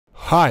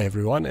Hi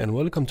everyone and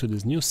welcome to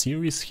this new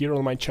series here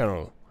on my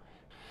channel.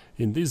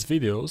 In these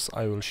videos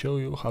I will show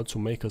you how to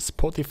make a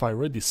Spotify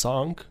ready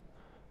song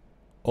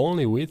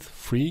only with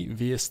free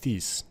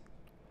VSTs.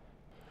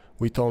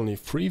 With only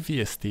free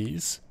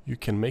VSTs you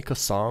can make a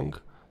song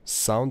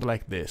sound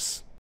like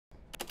this.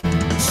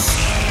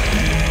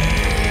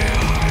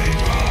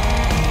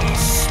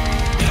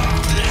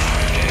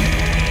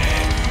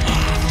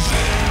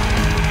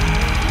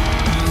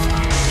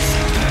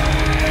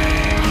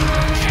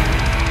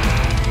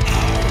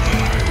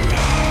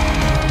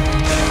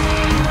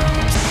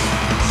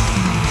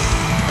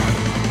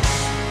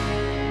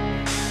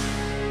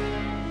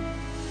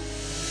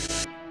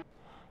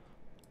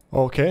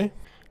 Okay,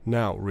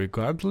 now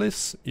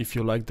regardless if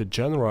you like the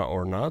genre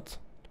or not,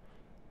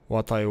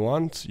 what I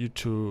want you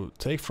to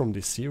take from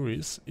this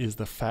series is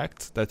the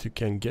fact that you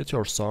can get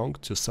your song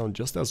to sound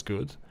just as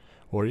good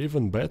or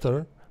even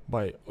better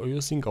by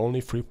using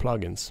only free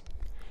plugins.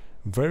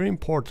 Very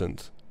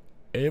important,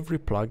 every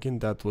plugin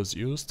that was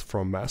used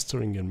from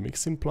mastering and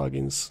mixing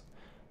plugins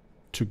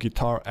to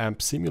guitar amp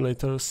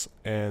simulators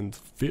and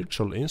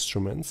virtual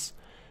instruments,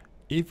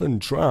 even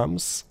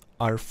drums,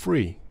 are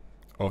free,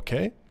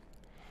 okay?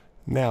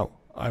 Now,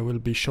 I will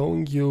be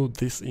showing you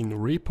this in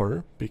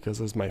Reaper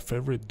because it's my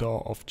favorite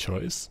DAW of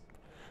choice,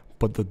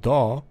 but the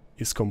DAW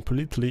is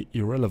completely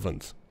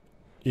irrelevant.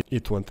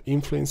 It won't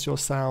influence your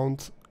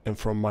sound, and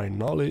from my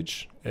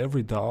knowledge,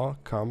 every DAW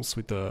comes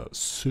with a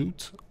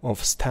suite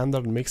of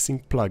standard mixing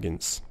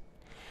plugins.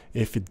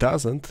 If it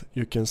doesn't,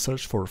 you can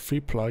search for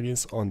free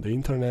plugins on the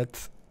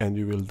internet and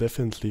you will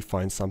definitely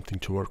find something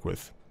to work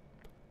with.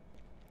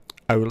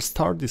 I will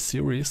start this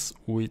series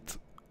with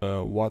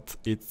what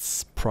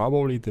it's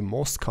probably the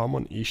most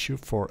common issue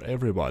for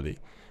everybody,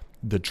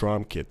 the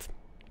drum kit.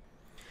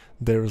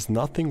 There is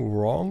nothing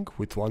wrong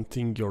with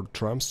wanting your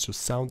drums to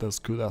sound as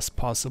good as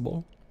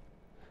possible.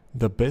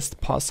 The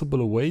best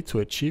possible way to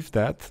achieve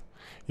that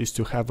is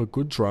to have a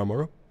good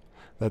drummer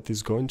that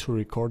is going to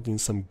record in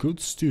some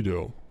good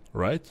studio,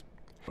 right?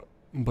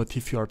 But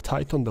if you are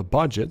tight on the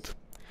budget,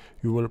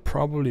 you will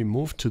probably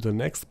move to the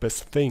next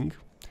best thing,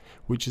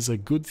 which is a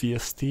good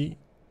VST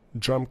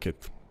drum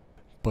kit.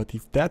 But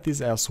if that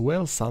is as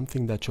well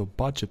something that your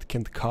budget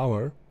can't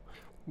cover,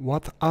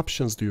 what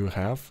options do you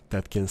have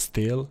that can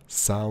still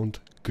sound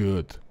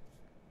good?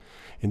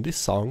 In this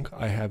song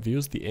I have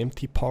used the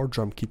MT Power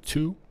Drum Kit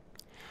 2.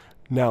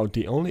 Now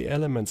the only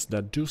elements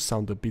that do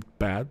sound a bit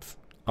bad,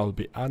 I'll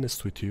be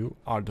honest with you,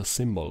 are the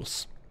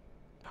cymbals.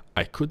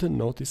 I couldn't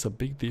notice a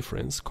big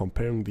difference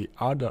comparing the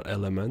other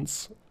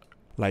elements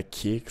like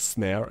kick,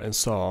 snare and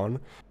so on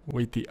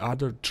with the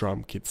other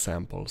drum kit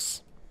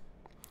samples.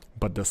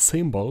 But the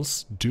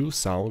cymbals do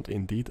sound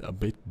indeed a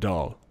bit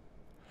dull.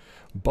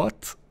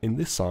 But in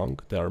this song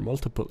there are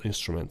multiple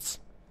instruments,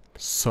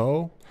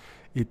 so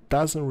it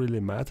doesn't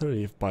really matter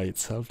if by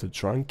itself the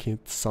drum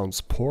kit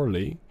sounds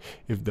poorly,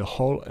 if the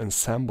whole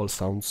ensemble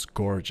sounds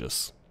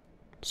gorgeous.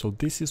 So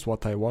this is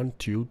what I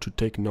want you to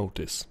take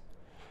notice.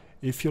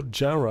 If your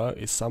genre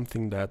is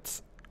something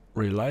that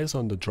relies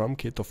on the drum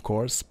kit, of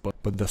course,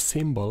 but the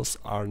cymbals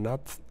are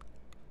not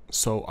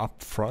so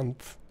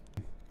upfront,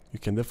 you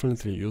can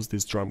definitely use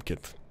this drum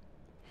kit.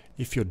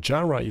 If your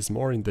genre is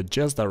more in the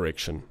jazz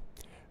direction,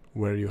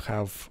 where you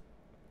have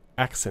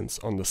accents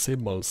on the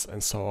cymbals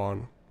and so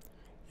on,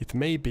 it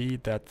may be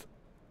that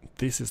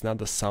this is not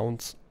the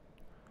sound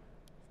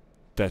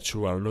that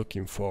you are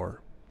looking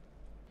for.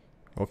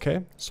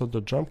 Okay, so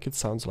the drum kit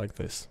sounds like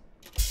this.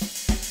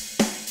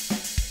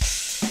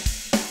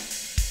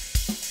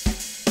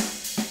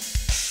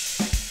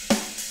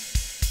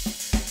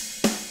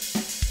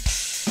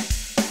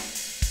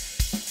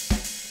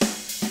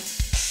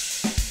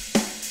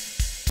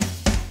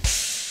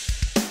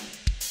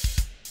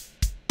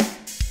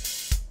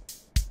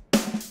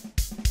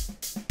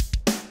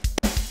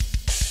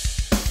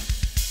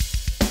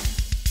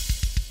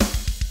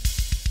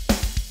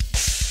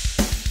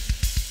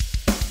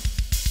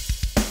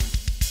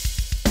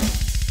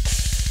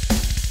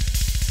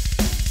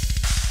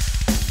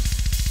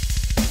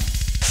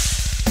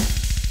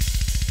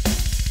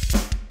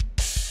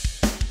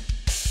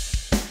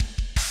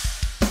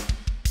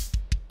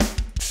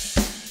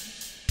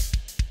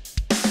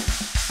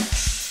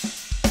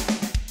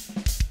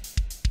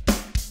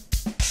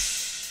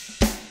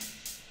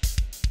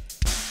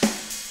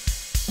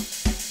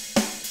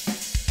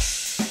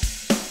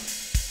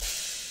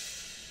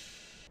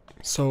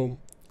 So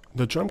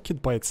the drum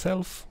kit by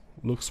itself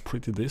looks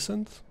pretty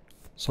decent.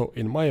 So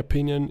in my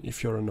opinion,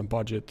 if you're on a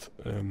budget,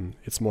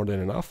 it's more than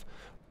enough.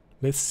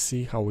 Let's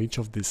see how each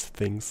of these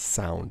things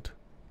sound.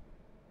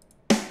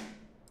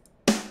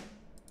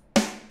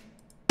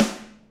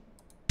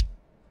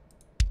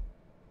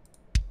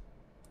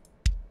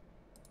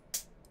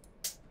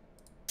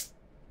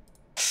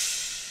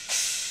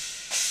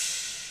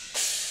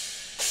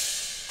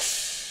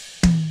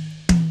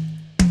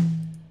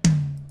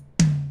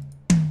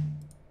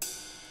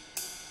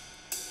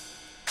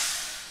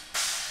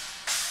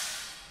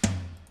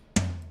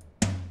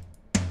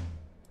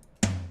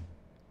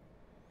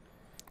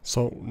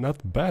 So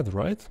not bad,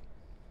 right?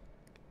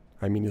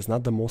 I mean, it's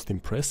not the most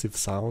impressive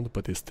sound,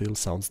 but it still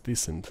sounds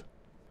decent.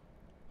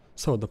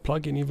 So the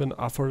plugin even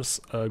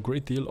offers a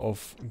great deal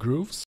of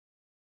grooves.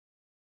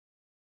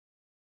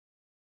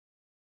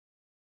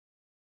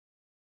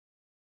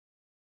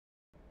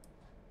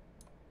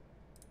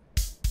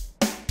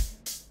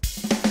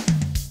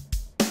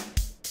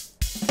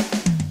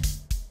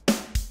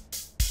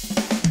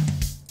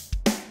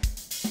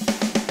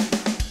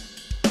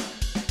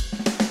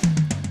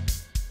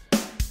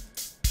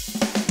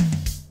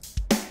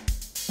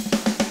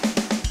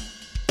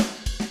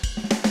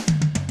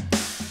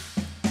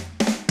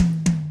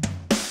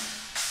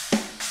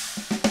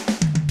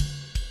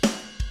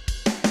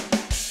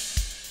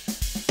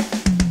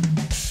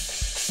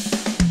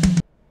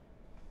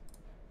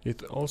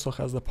 It also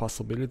has the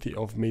possibility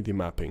of MIDI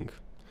mapping.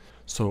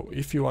 So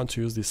if you want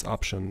to use this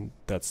option,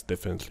 that's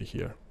definitely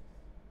here.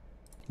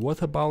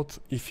 What about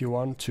if you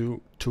want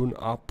to tune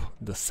up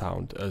the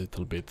sound a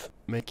little bit,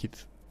 make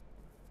it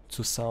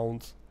to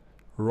sound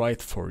right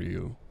for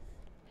you?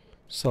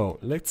 So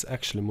let's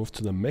actually move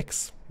to the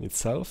mix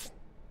itself.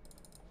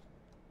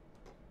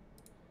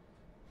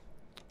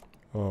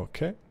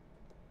 Okay.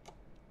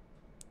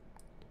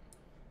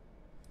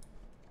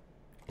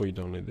 We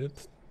don't need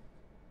it.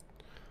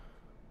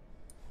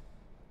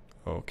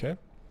 Okay.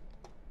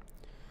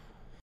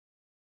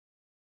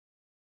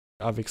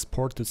 I've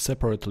exported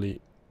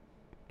separately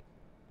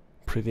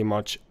pretty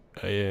much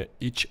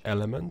each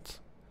element,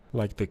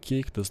 like the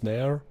kick, the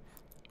snare,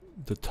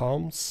 the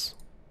toms.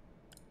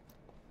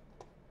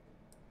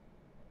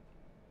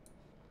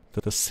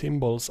 The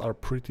cymbals are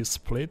pretty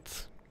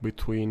split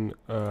between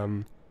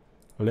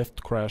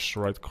left crash,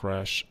 right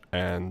crash,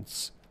 and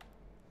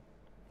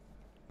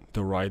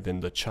the ride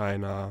and the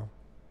china.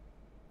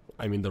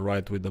 I mean the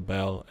ride with the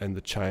bell and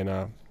the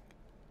china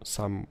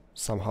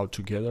somehow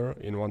together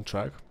in one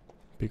track,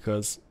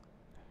 because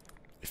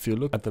if you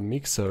look at the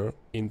mixer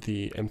in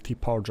the MT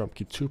Power Drum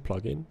Kit 2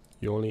 plugin,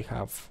 you only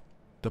have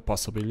the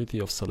possibility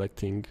of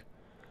selecting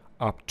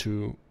up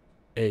to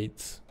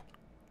 8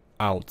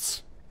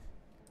 outs.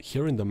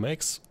 Here in the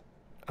mix,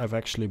 I've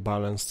actually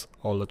balanced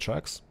all the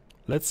tracks.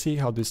 Let's see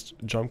how this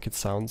drum kit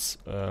sounds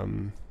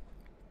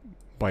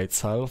by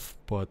itself,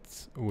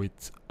 but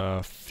with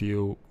a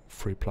few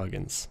free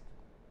plugins.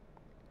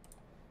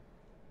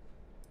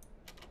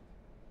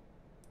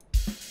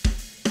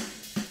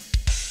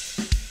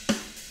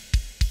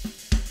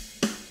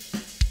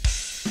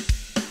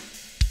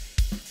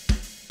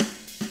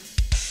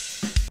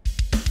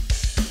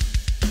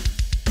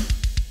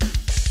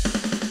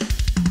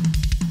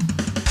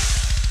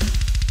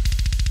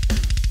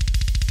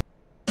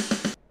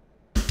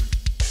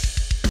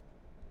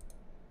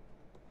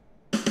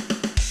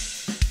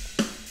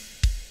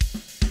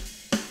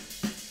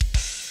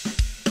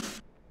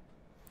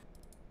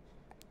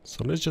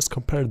 So let's just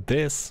compare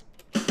this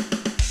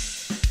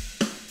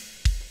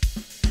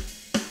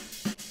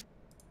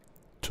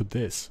to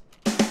this.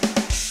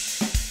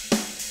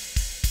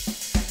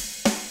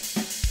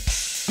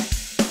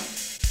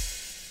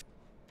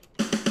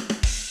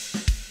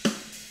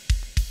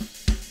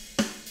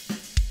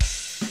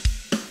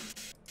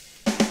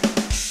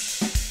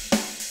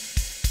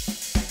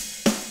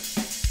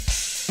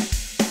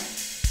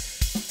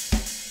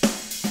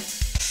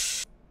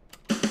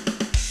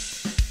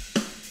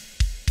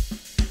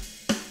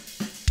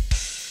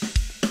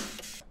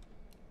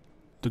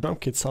 The drum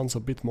kit sounds a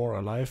bit more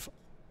alive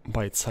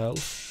by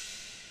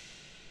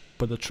itself,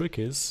 but the trick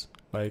is,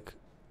 like,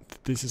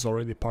 this is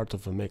already part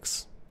of the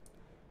mix.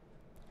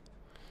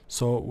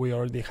 So we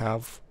already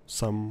have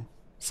some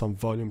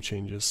volume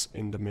changes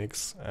in the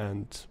mix,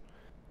 and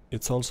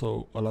it's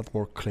also a lot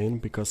more clean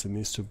because it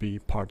needs to be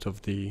part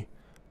of the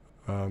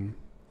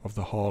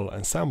whole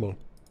ensemble.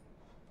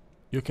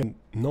 You can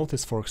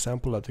notice, for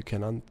example, that you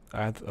can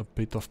add a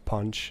bit of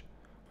punch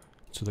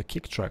to the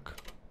kick track.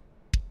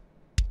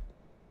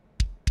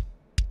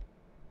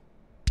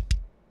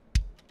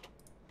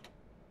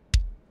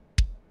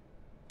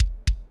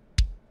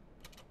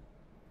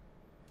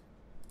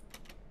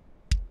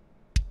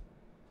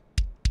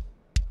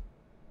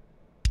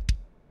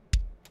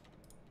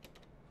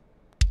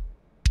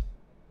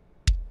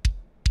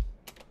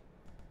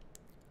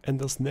 And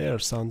the snare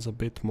sounds a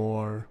bit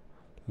more,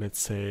 let's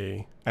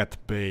say, at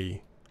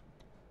bay.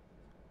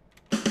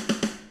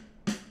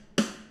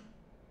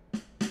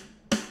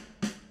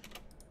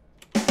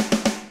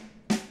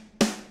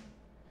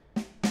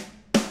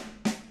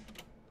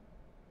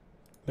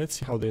 Let's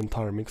see how the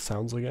entire mix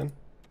sounds again.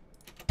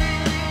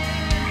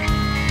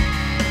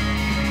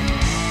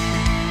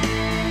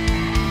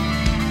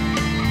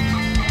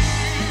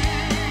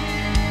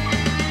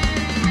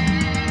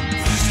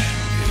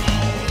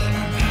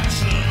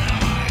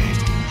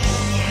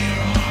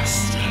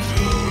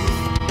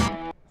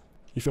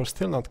 If you're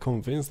still not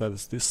convinced that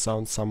this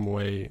sounds some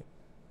way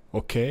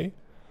okay,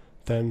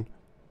 then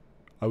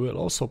I will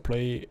also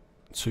play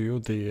to you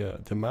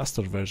the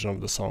master version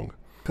of the song.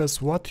 Because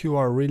what you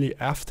are really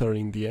after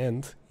in the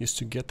end is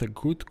to get a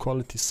good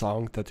quality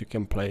song that you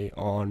can play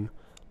on,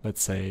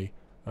 let's say,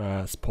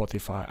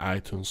 Spotify,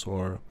 iTunes,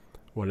 or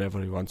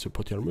wherever you want to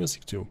put your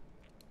music to.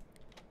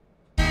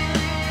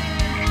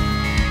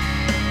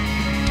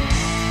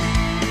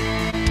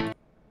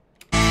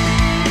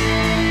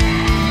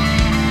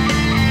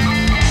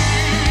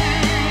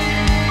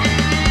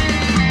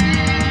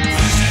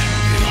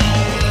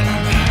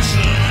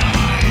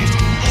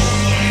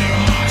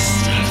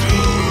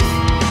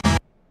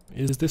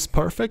 Is this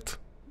perfect?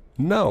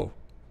 No.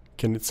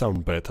 Can it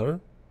sound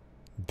better?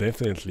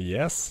 Definitely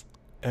yes.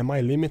 Am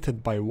I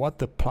limited by what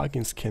the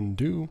plugins can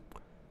do?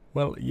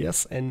 Well,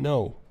 yes and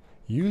no.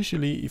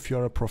 Usually, if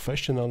you're a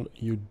professional,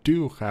 you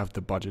do have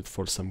the budget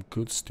for some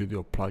good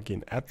studio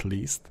plugin at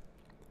least.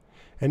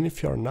 And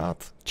if you're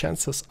not,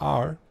 chances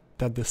are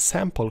that the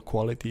sample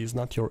quality is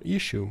not your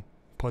issue,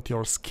 but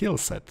your skill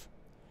set.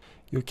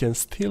 You can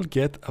still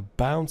get a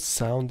bounce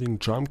sounding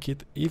drum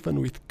kit even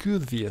with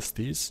good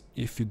VSTs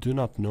if you do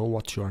not know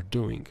what you are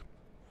doing.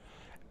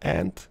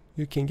 And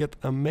you can get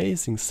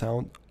amazing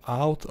sound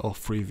out of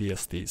free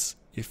VSTs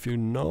if you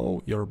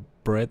know your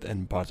bread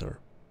and butter.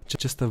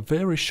 Just a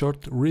very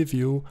short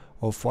review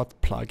of what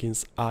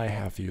plugins I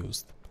have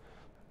used.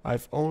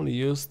 I've only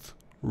used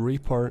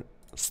Reaper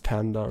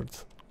standard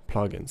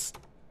plugins.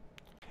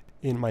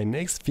 In my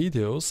next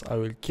videos I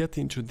will get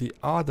into the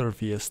other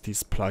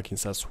VSTs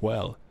plugins as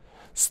well.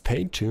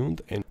 Stay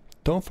tuned and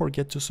don't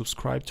forget to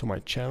subscribe to my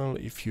channel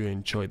if you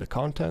enjoy the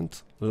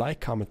content. Like,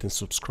 comment and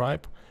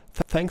subscribe.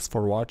 Thanks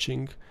for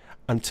watching.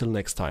 Until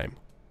next time.